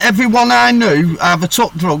everyone I knew either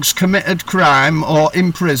took drugs, committed crime, or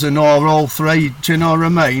in prison, or all three. Do you know what I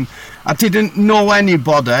mean? I didn't know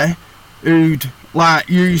anybody who'd like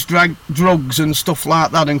used drugs and stuff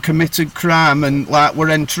like that and committed crime and like were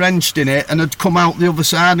entrenched in it and had come out the other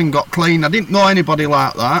side and got clean. I didn't know anybody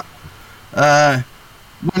like that.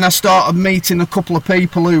 When I started meeting a couple of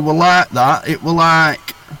people who were like that, it were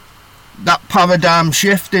like that paradigm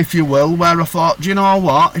shift, if you will, where I thought, do you know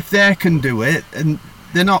what, if they can do it and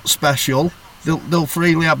they're not special, they'll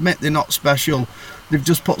freely admit they're not special. They've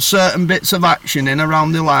just put certain bits of action in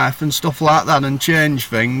around their life and stuff like that and changed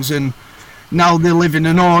things, and now they're living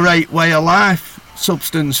an alright way of life,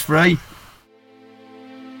 substance free.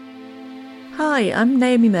 Hi, I'm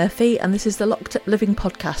Naomi Murphy, and this is the Locked Up Living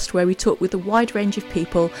podcast, where we talk with a wide range of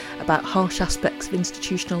people about harsh aspects of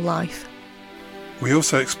institutional life. We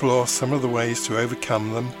also explore some of the ways to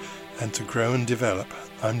overcome them and to grow and develop.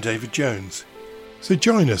 I'm David Jones. So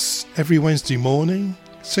join us every Wednesday morning,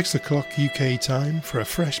 6 o'clock UK time, for a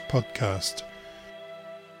fresh podcast.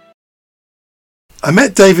 I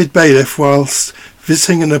met David Bayliff whilst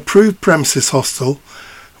visiting an approved premises hostel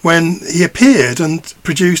when he appeared and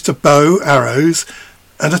produced a bow, arrows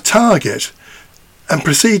and a target and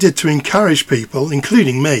proceeded to encourage people,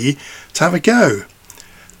 including me, to have a go.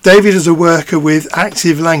 David is a worker with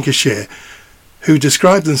Active Lancashire, who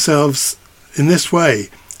describe themselves in this way.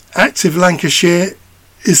 Active Lancashire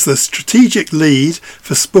is the strategic lead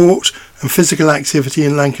for sport and physical activity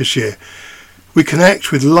in Lancashire. We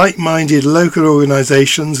connect with like-minded local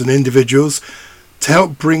organisations and individuals to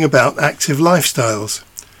help bring about active lifestyles.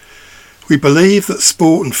 We believe that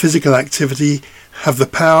sport and physical activity have the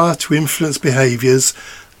power to influence behaviours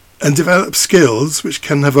and develop skills which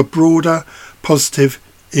can have a broader positive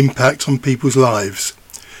impact on people's lives.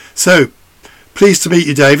 So, pleased to meet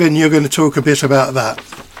you, David, and you're going to talk a bit about that.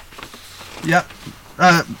 Yep,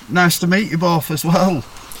 nice to meet you both as well.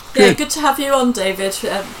 Yeah, good to have you on, David.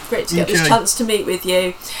 Great to get this chance to meet with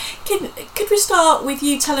you. Could we start with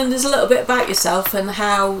you telling us a little bit about yourself and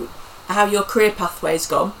how your career pathway's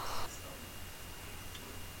gone?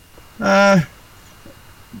 I'll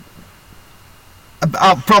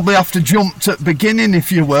probably have to jump to the beginning,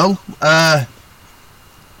 if you will.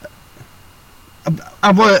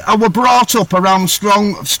 I were brought up around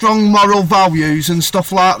strong moral values and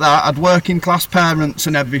stuff like that. I'd working class parents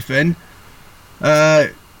and everything.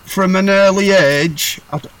 From an early age,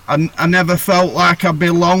 I never felt like I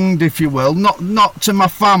belonged, if you will. Not to my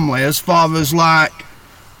family, as far as like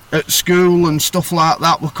at school and stuff like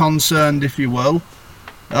that were concerned, if you will.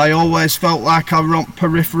 I always felt like I was on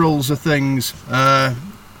peripherals of things. I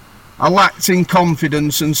lacked in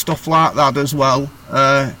confidence and stuff like that as well.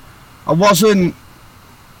 I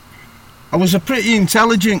was a pretty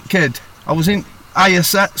intelligent kid. I was in higher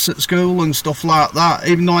sets at school and stuff like that.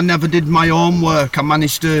 Even though I never did my homework, I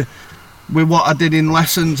managed to, with what I did in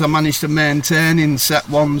lessons, I managed to maintain in set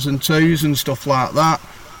 1s and 2s and stuff like that.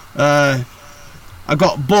 I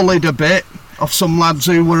got bullied a bit of some lads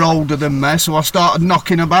who were older than me, so I started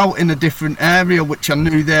knocking about in a different area which I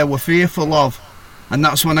knew they were fearful of, and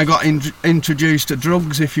that's when I got introduced to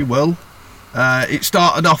drugs, if you will. It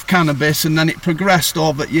started off cannabis and then it progressed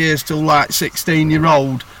over years till like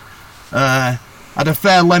 16-year-old. I had a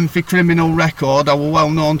fair lengthy criminal record. I was well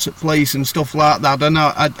known to police and stuff like that, and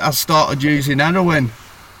I started using heroin.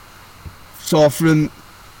 So from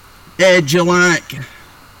age of like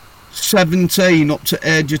 17 up to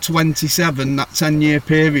age of 27, that 10-year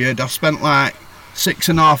period, I spent like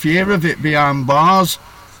 6.5 years of it behind bars,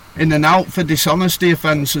 in and out for dishonesty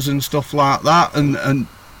offences and stuff like that, and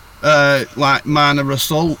like minor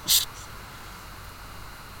assaults.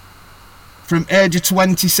 From age of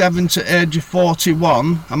 27 to age of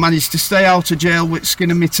 41, I managed to stay out of jail with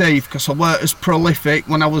skin of my teeth because I weren't as prolific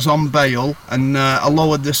when I was on bail, and I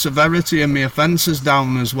lowered the severity of my offences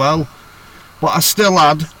down as well. But I still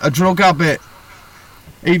had a drug habit.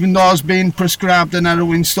 Even though I was being prescribed an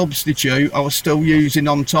heroin substitute, I was still using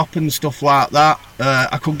on top and stuff like that.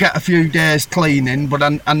 I could get a few days cleaning, but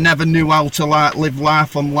I never knew how to like live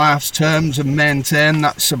life on life's terms and maintain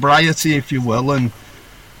that sobriety, if you will, and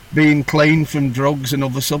being clean from drugs and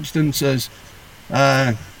other substances.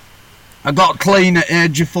 I got clean at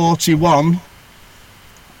age of 41.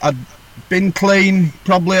 I'd been clean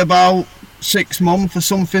probably about 6 months or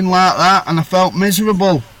something like that, and I felt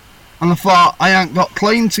miserable. And I thought, I ain't got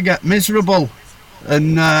clean to get miserable.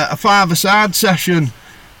 And a five-a-side session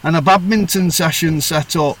and a badminton session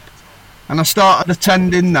set up. And I started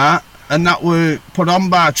attending that, and that were put on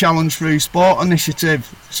by Challenge Through Sport initiative.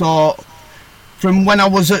 So from when I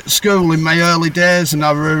was at school in my early days, and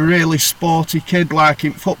I was a really sporty kid, like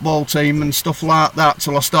in football team and stuff like that,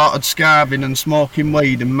 till I started skiving and smoking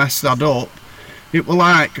weed and messed that up. It was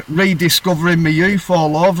like rediscovering my youth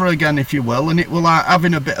all over again, if you will, and it was like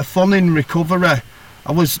having a bit of fun in recovery.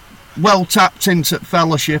 I was well tapped into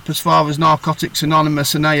fellowship as far as Narcotics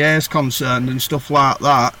Anonymous and AA is concerned and stuff like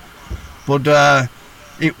that, but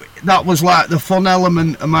that was like the fun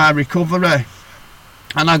element of my recovery.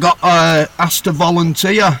 And I got asked to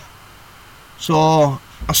volunteer, so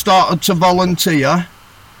I started to volunteer,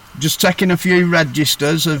 just taking a few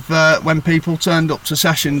registers of when people turned up to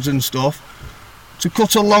sessions and stuff. To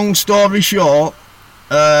cut a long story short,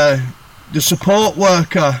 the support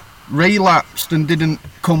worker relapsed and didn't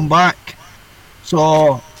come back,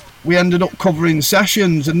 so we ended up covering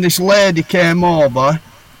sessions, and this lady came over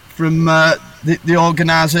from the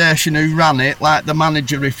organisation who ran it, like the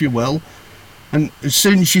manager, if you will. And as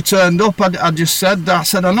soon as she turned up, I just said,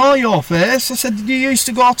 I know your face. I said, did you used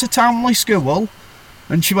to go to Townley School?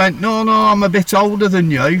 And she went, no, I'm a bit older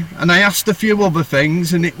than you. And I asked a few other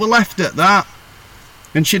things, and it was left at that.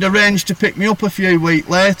 And she'd arranged to pick me up a few weeks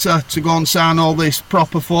later to go and sign all these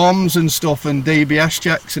proper forms and stuff, and DBS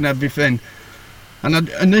checks and everything.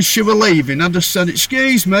 And as she were leaving, I just said,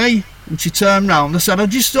 excuse me. And she turned round. I said, I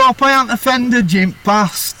just hope I haven't offended you in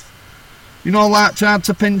past. You know, like tried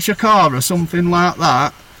to pinch a car or something like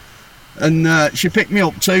that. And she picked me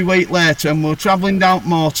up 2 weeks later, and we were travelling down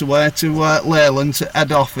motorway to Leyland to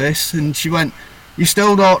head office, and she went, you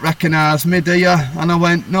still don't recognise me, do you? And I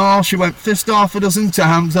went, no. She went, fist half a dozen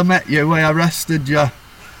times I met you, I arrested you.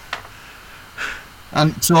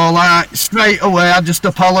 And so, like, straight away I just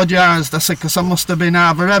apologised. I said, because I must have been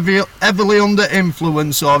either heavily under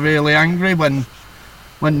influence or really angry when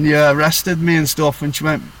you arrested me and stuff. And she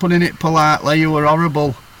went, putting it politely, you were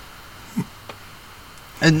horrible.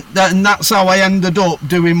 And that's how I ended up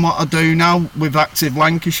doing what I do now with Active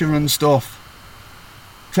Lancashire and stuff.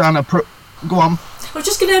 Trying to go on. I was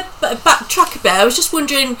just going to backtrack a bit. I was just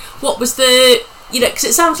wondering what was the, because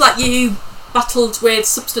it sounds like you battled with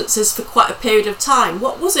substances for quite a period of time.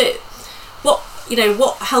 What was it?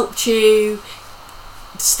 What helped you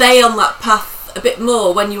stay on that path a bit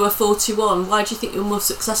more when you were 41? Why do you think you were more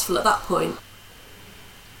successful at that point?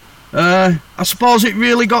 I suppose it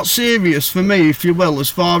really got serious for me, if you will, as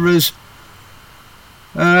far as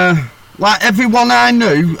like everyone I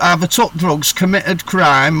knew either took drugs, committed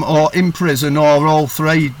crime, or in prison, or all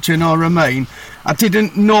three. Do you know what I mean? I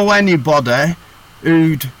didn't know anybody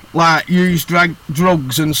who'd like used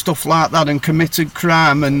drugs and stuff like that and committed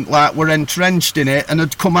crime and like were entrenched in it and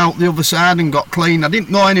had come out the other side and got clean. I didn't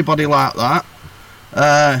know anybody like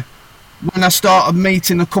that. When I started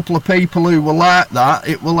meeting a couple of people who were like that,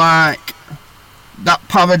 it was like that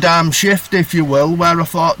paradigm shift, if you will, where I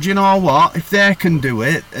thought, do you know what, if they can do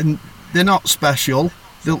it and they're not special,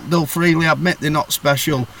 they'll freely admit they're not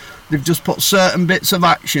special, they've just put certain bits of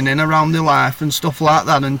action in around their life and stuff like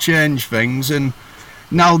that and changed things, and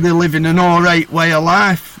now they're living an alright way of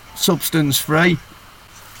life, substance free.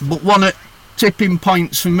 But one of the tipping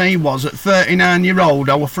points for me was at 39-year-old,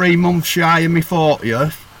 I was 3 months shy of my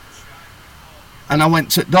 40th, and I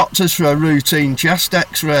went to doctors for a routine chest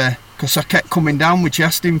x-ray because I kept coming down with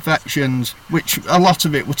chest infections, which a lot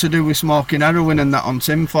of it were to do with smoking heroin and that on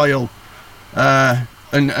tinfoil,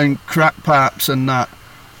 and crack pipes and that.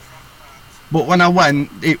 But when I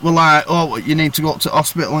went, it was like, oh, you need to go up to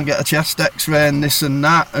hospital and get a chest x-ray and this and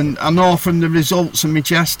that. And I know from the results of my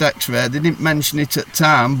chest x-ray, they didn't mention it at the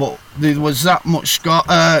time, but there was that much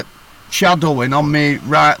shadowing on my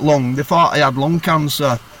right lung. They thought I had lung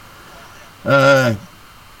cancer.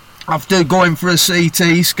 After going for a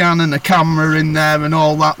CT scan and a camera in there and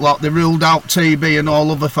all that lot, they ruled out TB and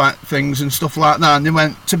all other things and stuff like that. And they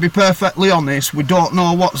went, to be perfectly honest, we don't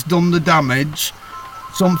know what's done the damage.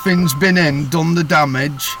 Something's been in, done the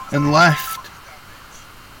damage and left,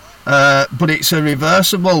 but it's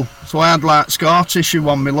irreversible. So I had like scar tissue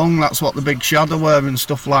on my lung, that's what the big shadow were and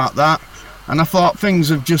stuff like that. And I thought things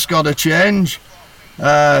have just got to change.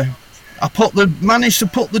 I managed to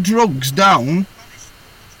put the drugs down,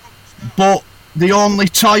 but the only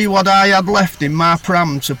toy what I had left in my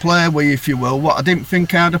pram to play with, if you will, what I didn't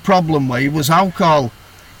think I had a problem with, was alcohol.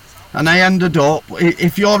 And I ended up,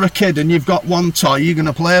 if you're a kid and you've got one toy, you're going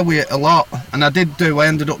to play with it a lot. And I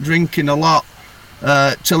ended up drinking a lot,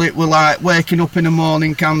 till it were like waking up in the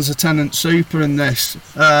morning, cans of Tennant Super and this.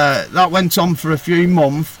 That went on for a few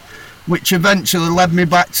months, which eventually led me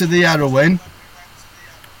back to the heroin.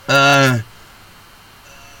 I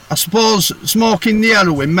suppose smoking the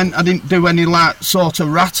heroin meant I didn't do any like sort of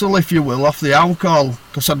rattle, if you will, off the alcohol,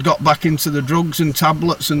 because I'd got back into the drugs and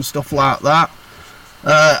tablets and stuff like that.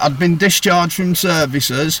 I'd been discharged from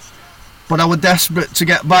services, but I was desperate to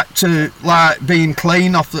get back to like being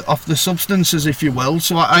clean off the substances, if you will.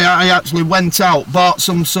 So I actually went out, bought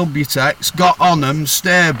some Subutex, got on them,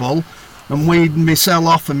 stable, and weeded myself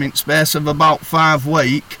off them in space of about 5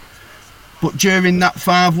 weeks. But during that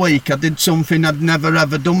 5 weeks, I did something I'd never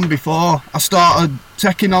ever done before. I started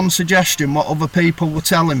taking on suggestion what other people were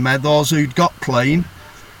telling me, those who'd got clean,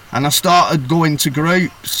 and I started going to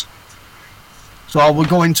groups. So I was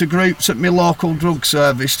going to groups at my local drug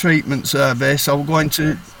service, treatment service. I was going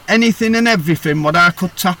to anything and everything what I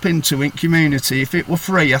could tap into in community. If it were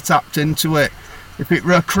free, I tapped into it. If it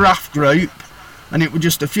were a craft group, and it were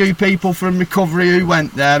just a few people from recovery who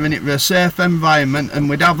went there, and it were a safe environment, and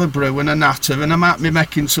we'd have a brew and a natter, and I might be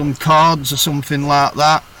making some cards or something like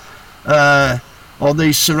that. Or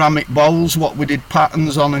these ceramic bowls, what we did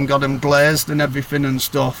patterns on and got them glazed and everything and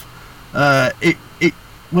stuff. It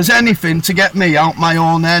was anything to get me out my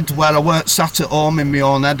own head, where I weren't sat at home in my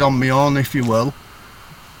own head on my own, if you will.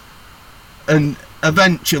 And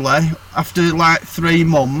eventually, after like 3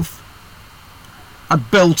 months,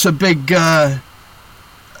 I'd built a big,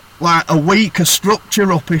 like a week of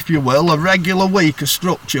structure up, if you will, a regular week of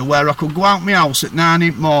structure where I could go out my house at 9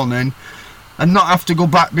 in the morning and not have to go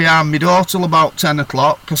back behind my door till about 10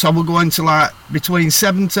 o'clock, because I was going to like between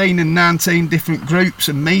 17 and 19 different groups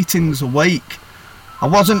and meetings a week. I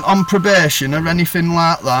wasn't on probation or anything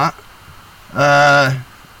like that.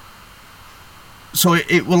 So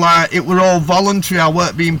it were all voluntary. I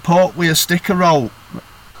weren't being put with a sticker roll.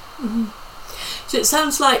 Mm-hmm. So it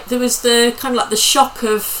sounds like there was the kind of like the shock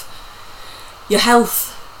of your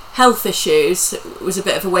health issues. It was a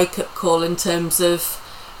bit of a wake up call in terms of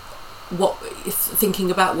thinking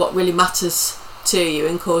about what really matters to you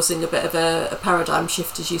and causing a bit of a paradigm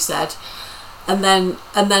shift, as you said. And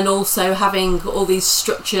then also having all these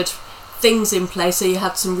structured things in place, so you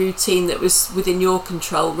had some routine that was within your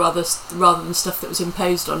control rather than stuff that was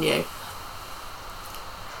imposed on you.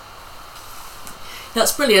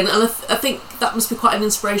 That's brilliant, and I think that must be quite an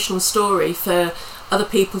inspirational story for other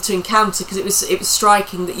people to encounter, because it was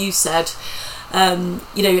striking that you said,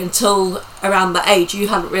 until around that age you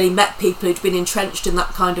hadn't really met people who'd been entrenched in that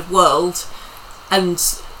kind of world and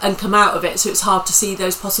come out of it, so it's hard to see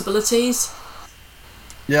those possibilities.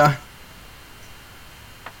 Yeah.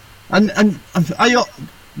 And I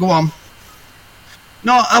go on.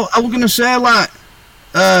 No, I was going to say, like,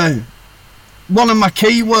 one of my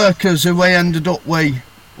key workers who I ended up with,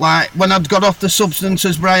 like, when I'd got off the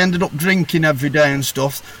substances where I ended up drinking every day and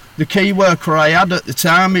stuff, the key worker I had at the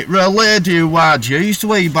time, it were a lady who I'd used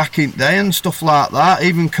with back in the day and stuff like that,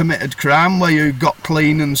 even committed crime where you got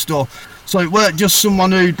clean and stuff. So it weren't just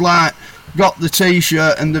someone who'd, like, got the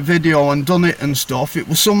t-shirt and the video and done it and stuff. It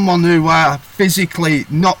was someone who I physically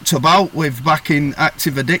knocked about with back in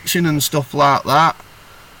active addiction and stuff like that.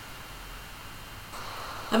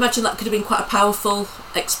 I imagine that could have been quite a powerful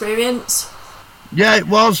experience. Yeah, it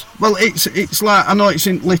was. Well, it's like, I know it's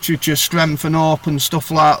in literature, strength and hope and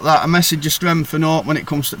stuff like that, a message of strength and hope when it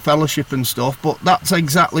comes to fellowship and stuff, but that's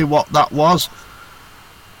exactly what that was.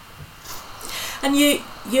 And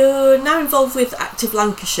you're now involved with Active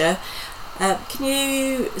Lancashire. Can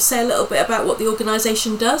you say a little bit about what the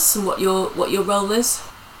organisation does and what your role is?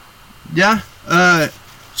 Yeah,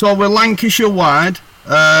 so we're Lancashire wide.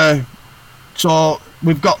 So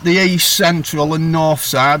we've got the east, central and north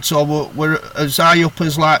side. So we're as high up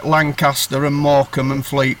as like Lancaster and Morecambe and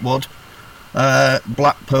Fleetwood,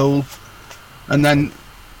 Blackpool, and then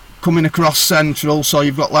coming across central, so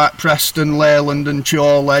you've got like Preston, Leyland and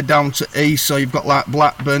Chorley, down to east, so you've got like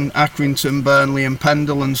Blackburn, Accrington, Burnley and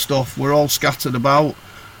Pendle and stuff. We're all scattered about.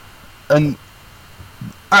 And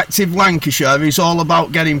Active Lancashire is all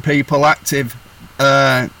about getting people active,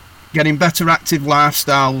 getting better active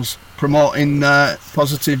lifestyles, promoting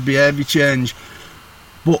positive behaviour change.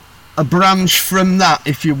 But a branch from that,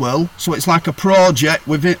 if you will, so it's like a project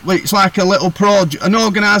within, it's like a little project, an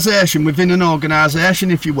organisation within an organisation,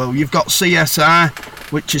 if you will. You've got CSI,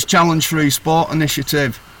 which is Challenge Through Sport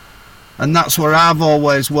Initiative, and that's where I've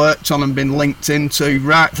always worked on and been linked into,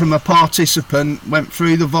 right from a participant, went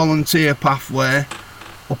through the volunteer pathway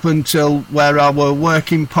up until where I were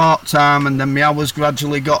working part-time, and then my hours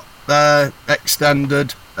gradually got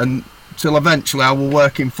extended until eventually I was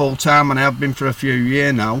working full-time, and I have been for a few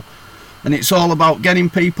years now. And it's all about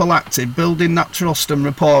getting people active, building that trust and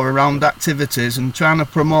rapport around activities and trying to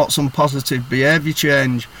promote some positive behaviour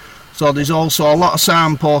change. So there's also a lot of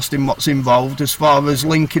signposting what's involved as far as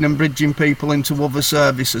linking and bridging people into other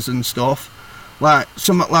services and stuff. Like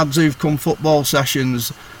some lads who've come football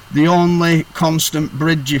sessions, the only constant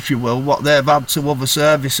bridge, if you will, what they've had to other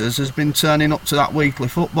services has been turning up to that weekly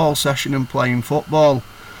football session and playing football.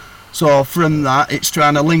 So from that, it's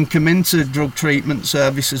trying to link them into drug treatment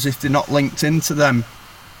services if they're not linked into them.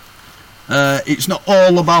 It's not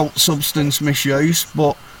all about substance misuse,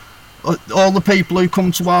 but all the people who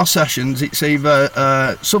come to our sessions, it's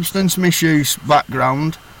either substance misuse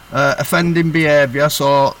background, offending behaviour,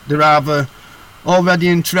 so they're either already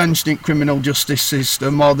entrenched in criminal justice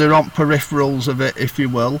system or they're on peripherals of it, if you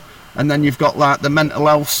will. And then you've got like the mental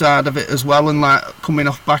health side of it as well, and like coming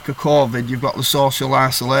off back of COVID, you've got the social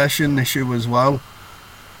isolation issue as well.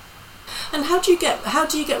 And how do you get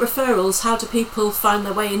referrals? How do people find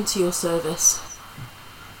their way into your service?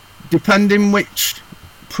 Depending which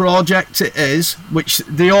project it is, which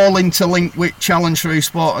they all interlink with Challenge Through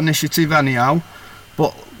Sport initiative anyhow,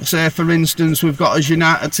 but say for instance we've got a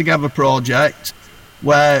United Together project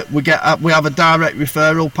where we have a direct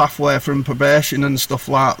referral pathway from probation and stuff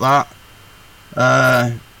like that,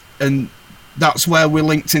 and that's where we're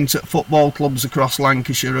linked into football clubs across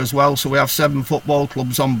Lancashire as well. So we have 7 football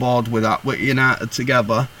clubs on board with that, with United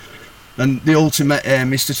Together, and the ultimate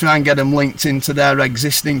aim is to try and get them linked into their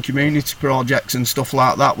existing community projects and stuff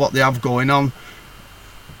like that, what they have going on,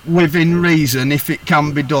 within reason, if it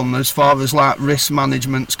can be done, as far as like risk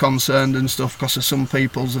management's concerned and stuff, because of some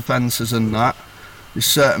people's offences and that. There's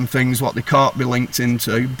certain things what they can't be linked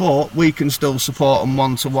into, but we can still support them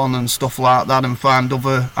one-to-one and stuff like that, and find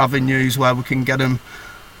other avenues where we can get them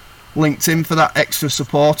linked in for that extra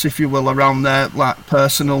support, if you will, around their like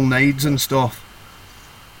personal needs and stuff.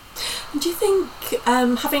 Do you think,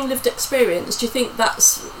 having lived experience, do you think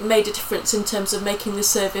that's made a difference in terms of making the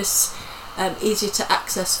service easier to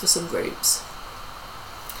access for some groups?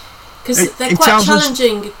 Because they're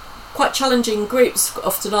quite challenging groups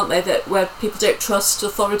often, aren't they, that where people don't trust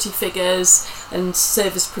authority figures and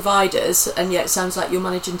service providers, and yet it sounds like you're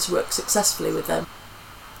managing to work successfully with them.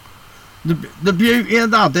 The beauty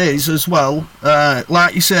of that is as well,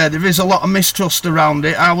 like you said, there is a lot of mistrust around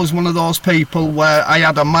it. I was one of those people where I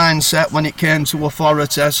had a mindset when it came to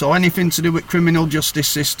authority, so anything to do with criminal justice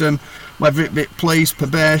system, whether it be police,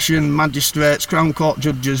 probation, magistrates, Crown Court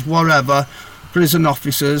judges, whatever, prison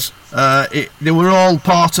officers, they were all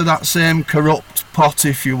part of that same corrupt pot,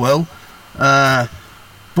 if you will.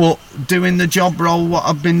 But doing the job role what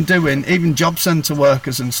I've been doing, even job centre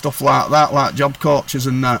workers and stuff like that, like job coaches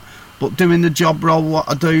and that, but doing the job role what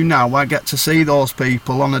I do now, I get to see those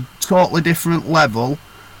people on a totally different level.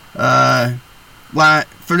 Like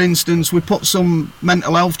for instance, we put some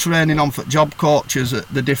mental health training on for job coaches at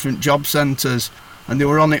the different job centres, and they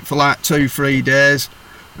were on it for like 2-3 days,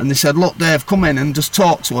 and they said, look Dave, come in and just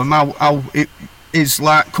talk to them how it is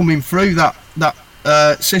like coming through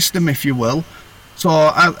that system, if you will. So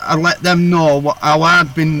I let them know how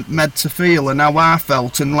I'd been made to feel and how I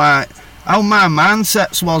felt, and like how my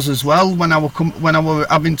mindsets was as well when I were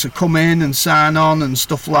having to come in and sign on and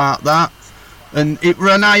stuff like that. And it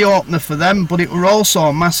were an eye-opener for them, but it were also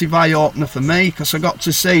a massive eye-opener for me, because I got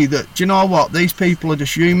to see that, do you know what, these people are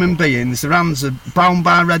just human beings. Their hands are bound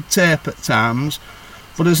by red tape at times,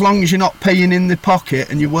 but as long as you're not peeing in the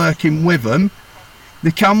pocket and you're working with them,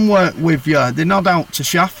 they can work with you. They're not out to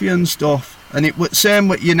shaft you and stuff. And it was same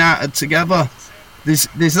with United Together. There's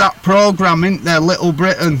that programme, isn't there, Little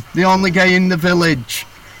Britain, the only gay in the village.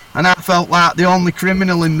 And I felt like the only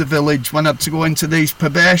criminal in the village when I had to go into these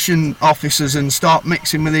probation officers and start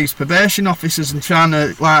mixing with these probation officers and trying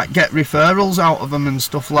to like get referrals out of them and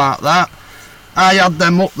stuff like that. I had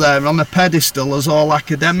them up there on a pedestal as all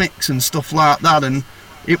academics and stuff like that, and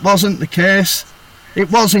it wasn't the case.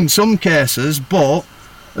 It was in some cases, but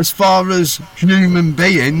as far as human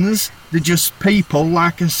beings, they're just people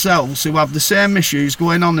like ourselves who have the same issues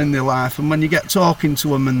going on in their life, and when you get talking to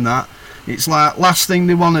them and that, it's like last thing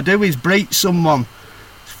they want to do is breach someone.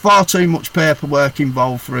 Far too much paperwork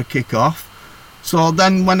involved for a kick-off. So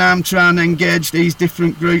then when I'm trying to engage these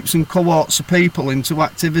different groups and cohorts of people into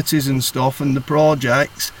activities and stuff and the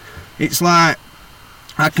projects, it's like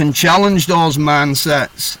I can challenge those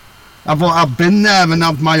mindsets. I've been there and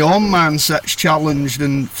have my own mindsets challenged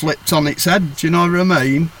and flipped on its head, do you know what I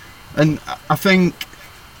mean? And I think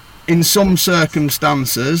in some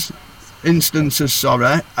instances,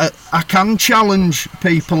 I can challenge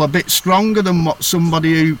people a bit stronger than what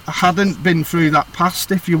somebody who hadn't been through that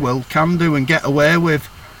past, if you will, can do and get away with.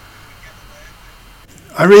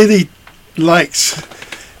 I really liked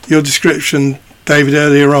your description, David,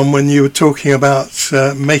 earlier on when you were talking about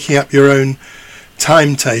making up your own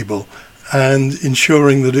timetable and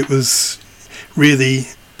ensuring that it was really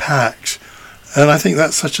packed. And I think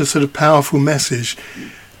that's such a sort of powerful message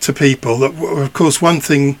to people that, of course, one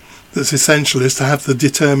thing that's essential is to have the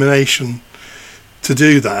determination to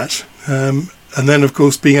do that, and then of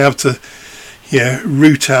course being able to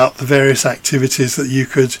root out the various activities that you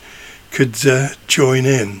could join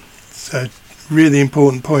in. So really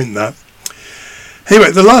important point that.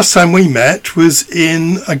 Anyway, the last time we met was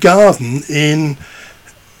in a garden in,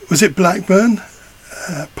 was it Blackburn?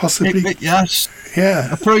 Possibly. Yes.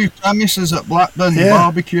 Yeah. Approved premises at Blackburn,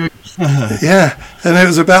 barbecue. Yeah, and it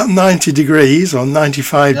was about 90 degrees or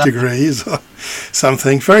 95 degrees or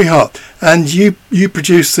something, very hot. And you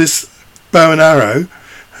produced this bow and arrow.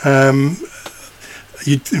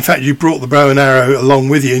 In fact, you brought the bow and arrow along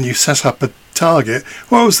with you and you set up a target.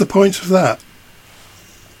 What was the point of that?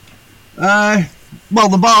 Well,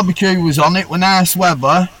 the barbecue was on, it was nice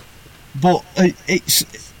weather, but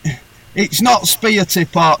it's not spear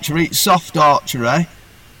tip archery, it's soft archery,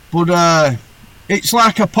 but it's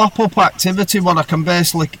like a pop-up activity what I can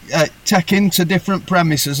basically take into different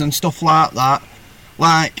premises and stuff like that.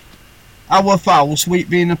 Like our house, we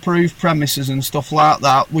being approved premises and stuff like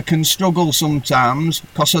that, we can struggle sometimes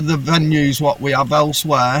because of the venues what we have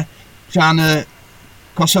elsewhere, trying to,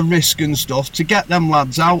 because of risk and stuff, to get them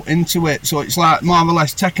lads out into it. So it's like more or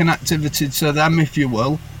less take an activity to them, if you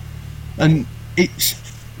will, and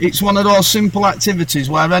it's one of those simple activities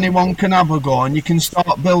where anyone can have a go, and you can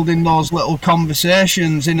start building those little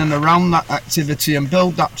conversations in and around that activity and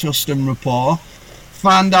build that trust and rapport,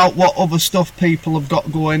 find out what other stuff people have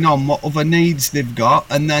got going on, what other needs they've got,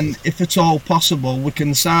 and then if at all possible we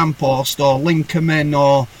can signpost or link them in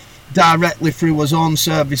or directly through our own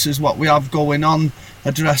services what we have going on,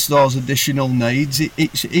 address those additional needs.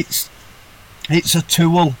 It's a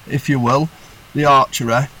tool, if you will, the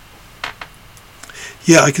archery.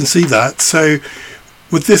 Yeah, I can see that. So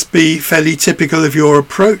would this be fairly typical of your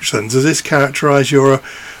approach then? Does this characterise your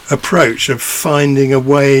approach of finding a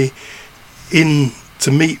way in to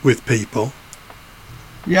meet with people?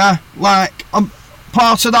 Yeah, like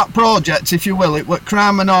part of that project, if you will, it was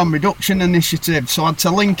crime and harm reduction initiative, so I had to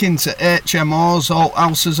link into HMOs, or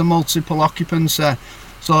houses of multiple occupancy.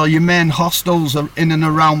 So your main hostels are in and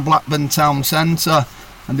around Blackburn town centre,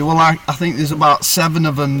 and there were like, I think there's about 7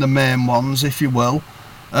 of them, the main ones, if you will,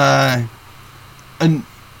 and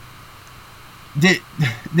they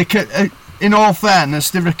in all fairness,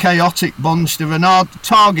 they're a chaotic bunch. They're an hard,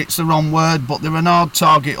 target's the wrong word, but they're an hard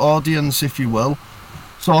target audience, if you will.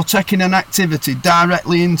 So taking an activity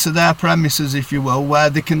directly into their premises, if you will, where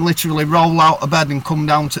they can literally roll out of bed and come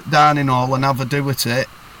down to the dining hall and have a do at it,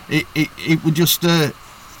 it would just the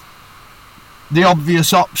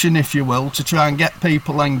obvious option, if you will, to try and get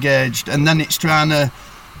people engaged. And then it's trying to,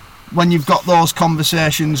 when you've got those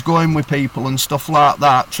conversations going with people and stuff like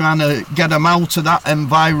that, trying to get them out of that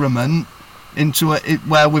environment into it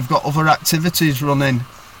where we've got other activities running.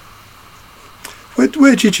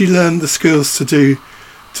 Where did you learn the skills to do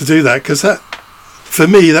that? Because that, for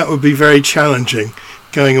me, that would be very challenging,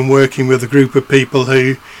 going and working with a group of people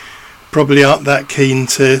who probably aren't that keen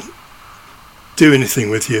to do anything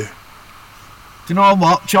with you. Do you know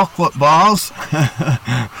what? Chocolate bars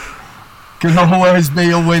can always be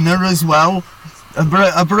a winner as well. A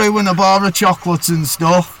brew and a bar of chocolates and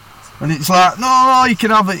stuff, and it's like, no, you can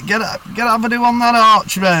have it. Get have a do on that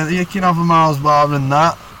archery. You can have a Mars bar and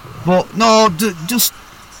that, but no, just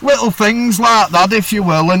little things like that, if you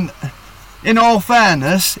will. And in all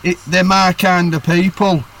fairness, they're my kind of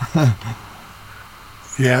people.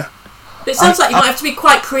 Yeah. But it sounds like you might have to be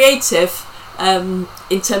quite creative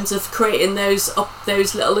in terms of creating those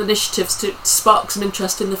little initiatives to spark some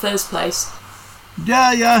interest in the first place.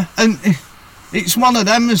 Yeah, and it's one of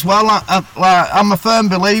them as well. I'm a firm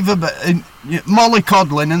believer, but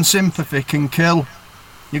mollycoddling and sympathy can kill.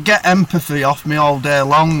 You get empathy off me all day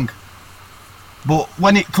long, but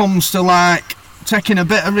when it comes to like taking a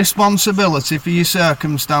bit of responsibility for your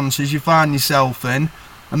circumstances you find yourself in,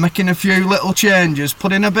 and making a few little changes,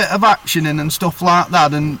 putting a bit of action in and stuff like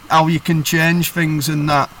that, and how you can change things and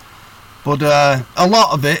that. But a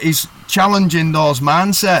lot of it is challenging those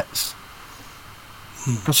mindsets.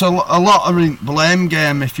 Because a lot are in blame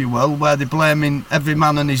game, if you will, where they're blaming every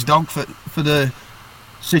man and his dog for the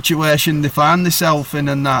situation they find themselves in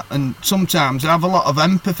and that. And sometimes they have a lot of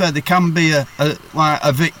empathy. They can be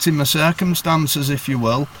a victim of circumstances, if you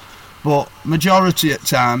will. But majority of the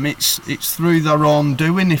time it's through their own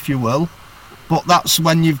doing, if you will. But that's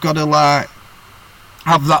when you've got to like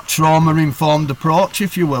have that trauma informed approach,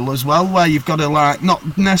 if you will, as well, where you've got to like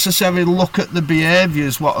not necessarily look at the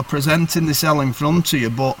behaviours what are presenting themselves in front of you,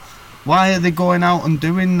 but why are they going out and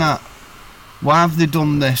doing that? Why have they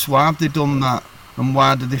done this? Why have they done that? And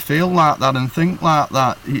why do they feel like that and think like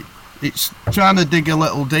that? It's trying to dig a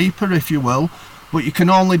little deeper, if you will. But you can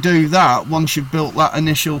only do that once you've built that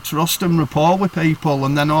initial trust and rapport with people,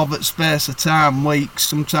 and then over the space of time, weeks,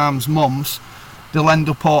 sometimes months, they'll end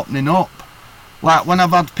up opening up. Like when I've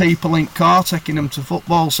had people in car taking them to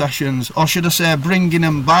football sessions, or should I say bringing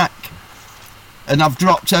them back, and I've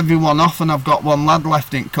dropped everyone off and I've got one lad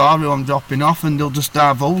left in car who I'm dropping off, and they'll just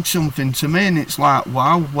divulge something to me, and it's like,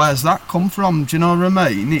 wow, where's that come from? Do you know what I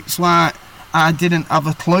mean? It's like I didn't have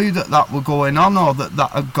a clue that were going on, or that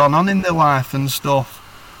had gone on in their life and stuff.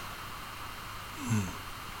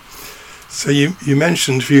 So you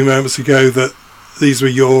mentioned a few moments ago that these were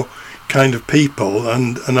your kind of people,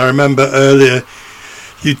 and I remember earlier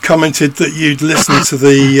you'd commented that you'd listened to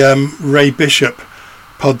the Ray Bishop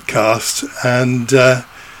podcast and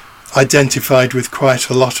identified with quite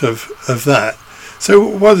a lot of that. So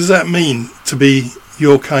what does that mean to be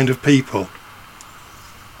your kind of people?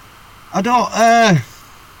 I don't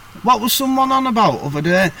what was someone on about other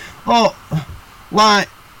day? Oh, like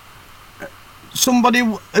somebody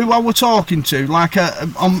who I were talking to, like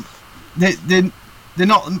they're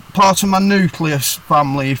not part of my nucleus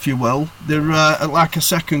family, if you will. They're like a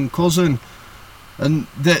second cousin, and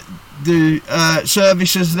the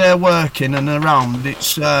services they're working and around,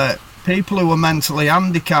 it's people who are mentally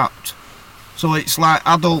handicapped, so it's like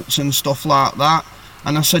adults and stuff like that.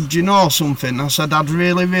 And I said, do you know something? I said, I'd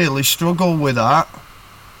really struggle with that,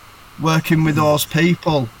 working with those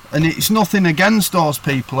people. And it's nothing against those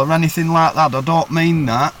people or anything like that, I don't mean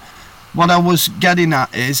that. What I was getting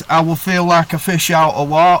at is I will feel like a fish out of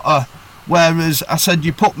water. Whereas I said,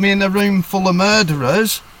 you put me in a room full of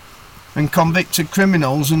murderers and convicted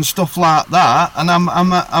criminals and stuff like that, and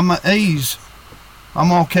I'm at ease.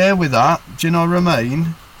 I'm okay with that. Do you know what I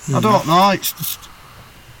mean? I don't know. It's just.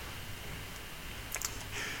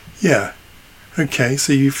 Yeah. Okay.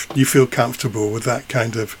 So you feel comfortable with that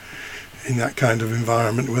kind of, in that kind of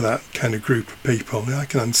environment, with that kind of group of people. Yeah, I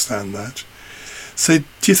can understand that. So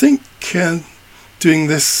do you think doing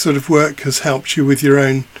this sort of work has helped you with your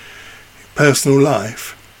own personal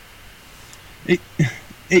life?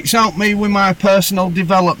 It's helped me with my personal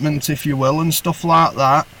development, if you will, and stuff like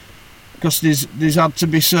that. Because there's had to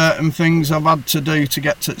be certain things I've had to do to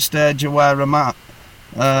get to the stage of where I'm at.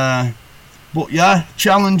 But yeah,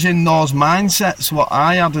 challenging those mindsets, what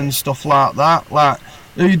I had and stuff like that. Like,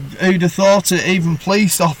 who'd have thought it, even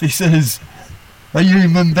police officers are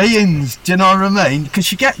human beings, do you know what I mean?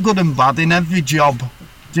 Because you get good and bad in every job.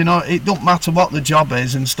 Do you know, it don't matter what the job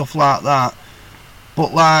is and stuff like that.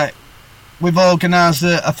 But like, we've organised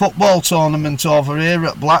a football tournament over here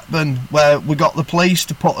at Blackburn where we got the police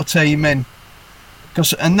to put a team in.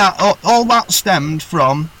 And that all that stemmed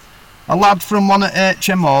from a lad from one at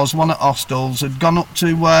HMOs, one at hostels, had gone up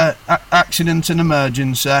to accident and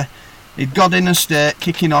emergency. He'd got in a state,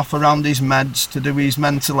 kicking off around his meds to do his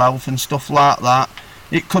mental health and stuff like that.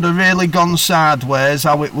 It could have really gone sideways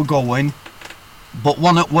how it were going. But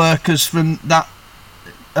one of workers from that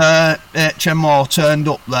HMO turned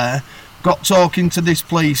up there, got talking to this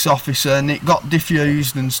police officer, and it got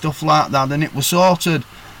diffused and stuff like that, and it was sorted.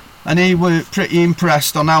 And he were pretty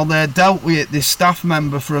impressed on how they dealt with it, this staff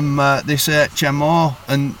member from this HMO,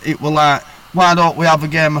 and it were like, why don't we have a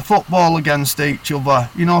game of football against each other,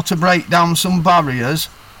 you know, to break down some barriers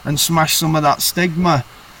and smash some of that stigma.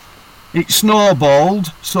 It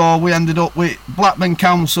snowballed, so we ended up with Blackburn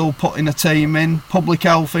Council putting a team in, Public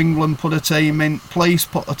Health England put a team in, police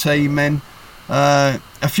put a team in, a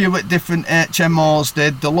few at different HMOs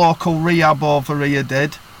did, the local rehab over here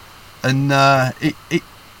did, and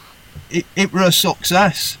it were a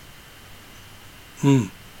success.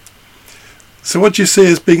 So what do you see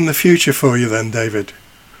as being the future for you then, David?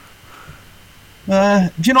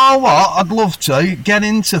 Do you know what? I'd love to get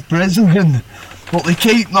into prison, but they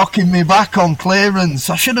keep knocking me back on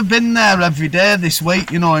clearance. I should have been there every day this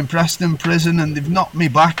week, you know, in Preston Prison, and they've knocked me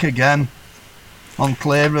back again on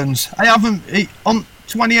clearance. I haven't, on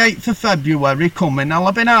 28th of February coming, I'll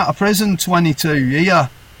have been out of prison 22 years.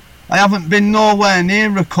 I haven't been nowhere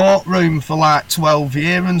near a courtroom for like 12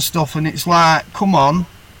 years and stuff, and it's like, come on.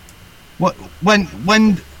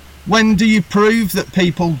 When do you prove that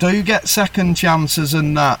people do get second chances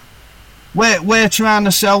and that? We're trying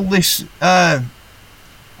to sell this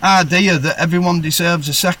idea that everyone deserves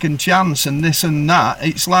a second chance and this and that.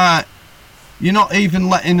 It's like, you're not even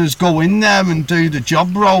letting us go in there and do the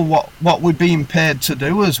job role, what we're being paid to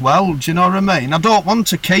do as well. Do you know what I mean? I don't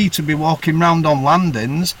want a key to be walking round on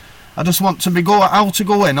landings. I just want to be able to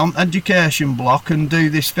go in on education block and do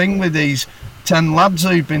this thing with these 10 lads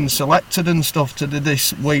who've been selected and stuff to do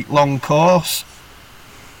this week-long course.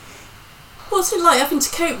 What's it like having to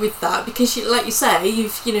cope with that? Because, like you say,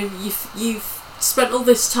 you've spent all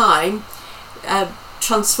this time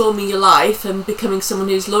transforming your life and becoming someone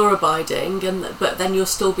who's law-abiding, but then you're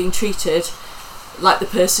still being treated like the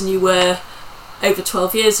person you were over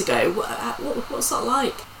 12 years ago. What's that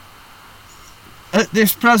like? At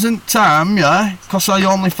this present time, yeah, because I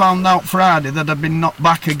only found out Friday that I'd been knocked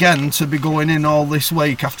back again to be going in all this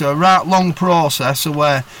week after a right long process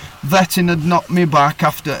where vetting had knocked me back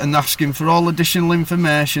after and asking for all additional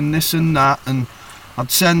information, this and that, and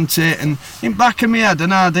I'd sent it, and in back of my head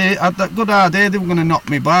I had that good idea they were going to knock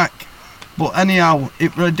me back. But anyhow,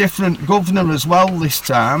 it were a different governor as well this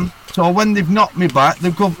time. So when they've knocked me back,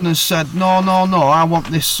 the governor said, no, I want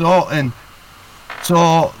this sorting.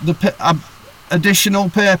 So the additional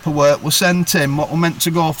paperwork was sent in, what were meant to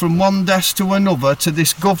go from one desk to another to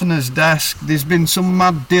this governor's desk. There's been some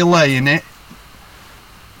mad delay in it,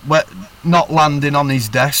 not landing on his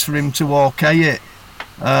desk for him to okay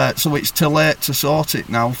it. So it's too late to sort it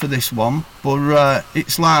now for this one. But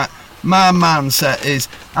it's like, my mindset is,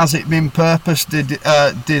 has it been purposely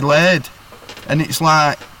delayed? And it's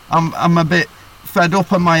like, I'm a bit fed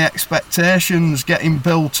up of my expectations getting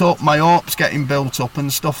built up, my hopes getting built up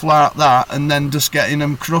and stuff like that, and then just getting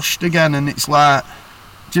them crushed again. And it's like,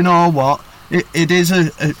 do you know what? It is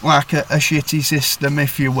like a shitty system,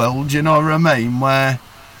 if you will. Do you know what I mean? Where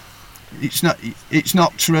it's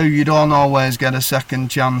not true. You don't always get a second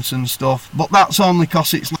chance and stuff. But that's only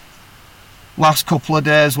because it's last couple of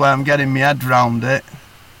days where I'm getting my head round it.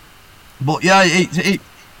 But yeah,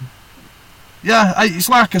 it's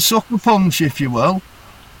like a sucker punch, if you will.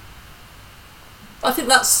 I think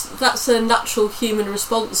that's a natural human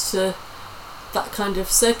response to that kind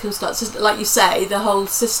of circumstances. Like you say, the whole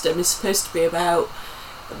system is supposed to be about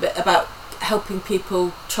helping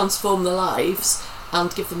people transform their lives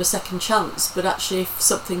and give them a second chance. But actually, if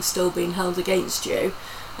something's still being held against you,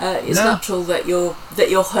 it's natural that you're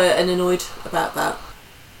hurt and annoyed about that.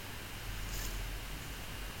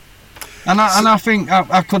 And I think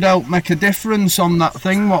I could help make a difference on that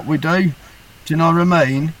thing, what we do. Do you know what I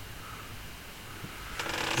mean?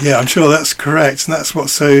 Yeah, I'm sure that's correct, and that's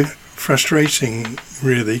what's so frustrating,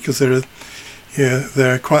 really, because there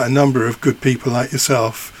are quite a number of good people like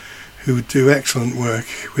yourself who do excellent work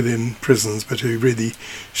within prisons, but who really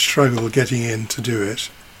struggle getting in to do it.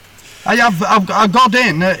 I got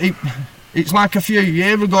in. It's like a few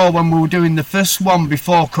years ago when we were doing the first one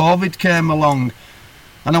before COVID came along.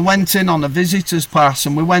 And I went in on a visitor's pass,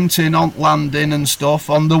 and we went in on landing and stuff.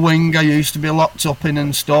 On the wing I used to be locked up in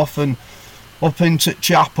and stuff, and up into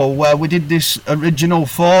chapel where we did this original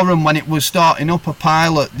forum when it was starting up a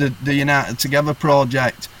pilot, the United Together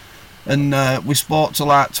project. And we spoke to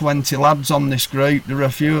like 20 lads on this group. There were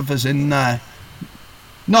a few of us in there.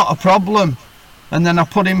 Not a problem. And then I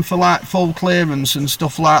put in for like full clearance and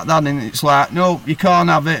stuff like that, and it's like, no, you can't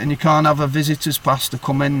have it, and you can't have a visitor's pass to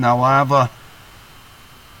come in now either.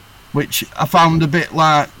 Which I found a bit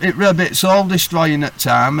like, it was a bit soul destroying at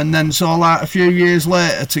time. And then so like a few years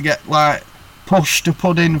later to get like pushed to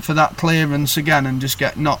put in for that clearance again and just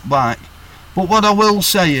get knocked back. But what I will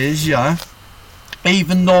say is, yeah,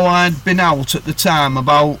 even though I'd been out at the time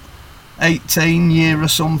about 18 years or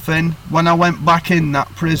something, when I went back in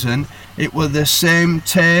that prison, it was the same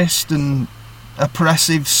taste and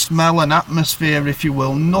oppressive smell and atmosphere, if you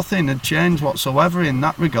will. Nothing had changed whatsoever in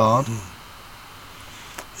that regard.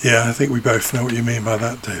 Yeah, I think we both know what you mean by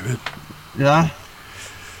that, David. Yeah.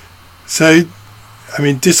 So, I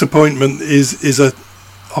mean, disappointment is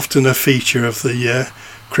often a feature of the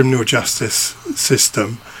criminal justice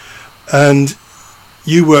system, and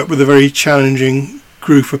you work with a very challenging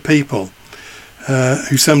group of people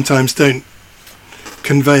who sometimes don't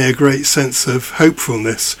convey a great sense of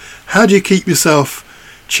hopefulness. How do you keep yourself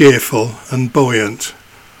cheerful and buoyant?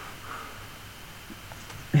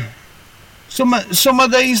 Some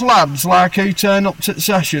of these lads, like who turn up to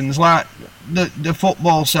sessions, like the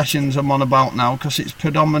football sessions I'm on about now, because it's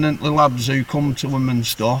predominantly lads who come to them and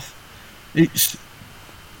stuff. It's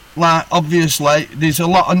like, obviously, there's a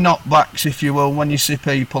lot of knockbacks, if you will, when you see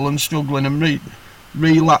people and struggling and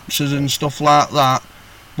relapses and stuff like that.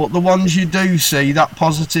 But the ones you do see, that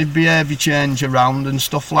positive behaviour change around and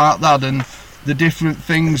stuff like that, and the different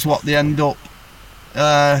things what they end up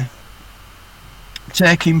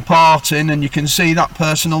taking part in, and you can see that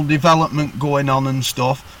personal development going on and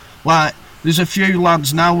stuff. Like, there's a few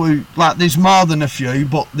lads now who, like, there's more than a few,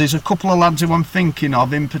 but there's a couple of lads who I'm thinking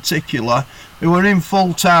of in particular who are in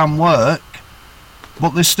full-time work,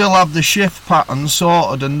 but they still have the shift pattern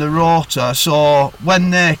sorted and the rota, so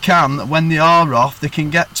when they are off, they can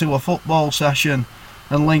get to a football session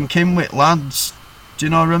and link in with lads. Do you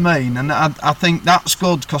know what I mean? And I think that's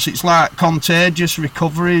good, because it's like contagious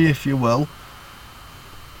recovery, if you will.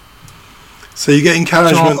 So you get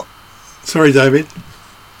encouragement. Sorry, David.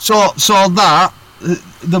 So that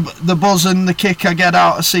the buzz and the kick I get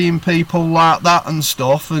out of seeing people like that and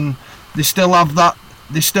stuff, and they still have that.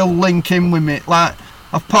 They still link in with me. Like,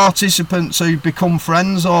 I've participants who become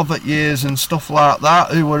friends over years and stuff like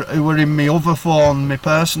that, who were in my other phone, my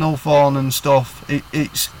personal phone and stuff.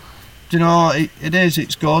 It's, you know,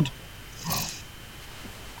 it's good.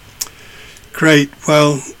 Great.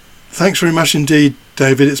 Well, thanks very much indeed,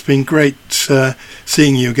 David. It's been great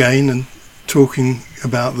seeing you again and talking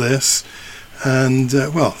about this. And,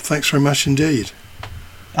 well, thanks very much indeed.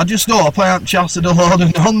 I just hope I haven't chatted a load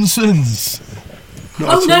of nonsense.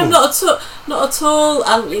 Not at all.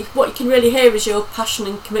 And what you can really hear is your passion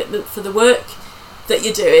and commitment for the work that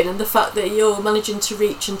you're doing, and the fact that you're managing to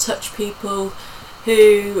reach and touch people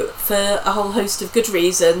who, for a whole host of good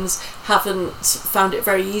reasons, haven't found it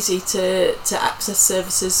very easy to access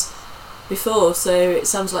services before. So it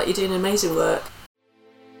sounds like you're doing amazing work.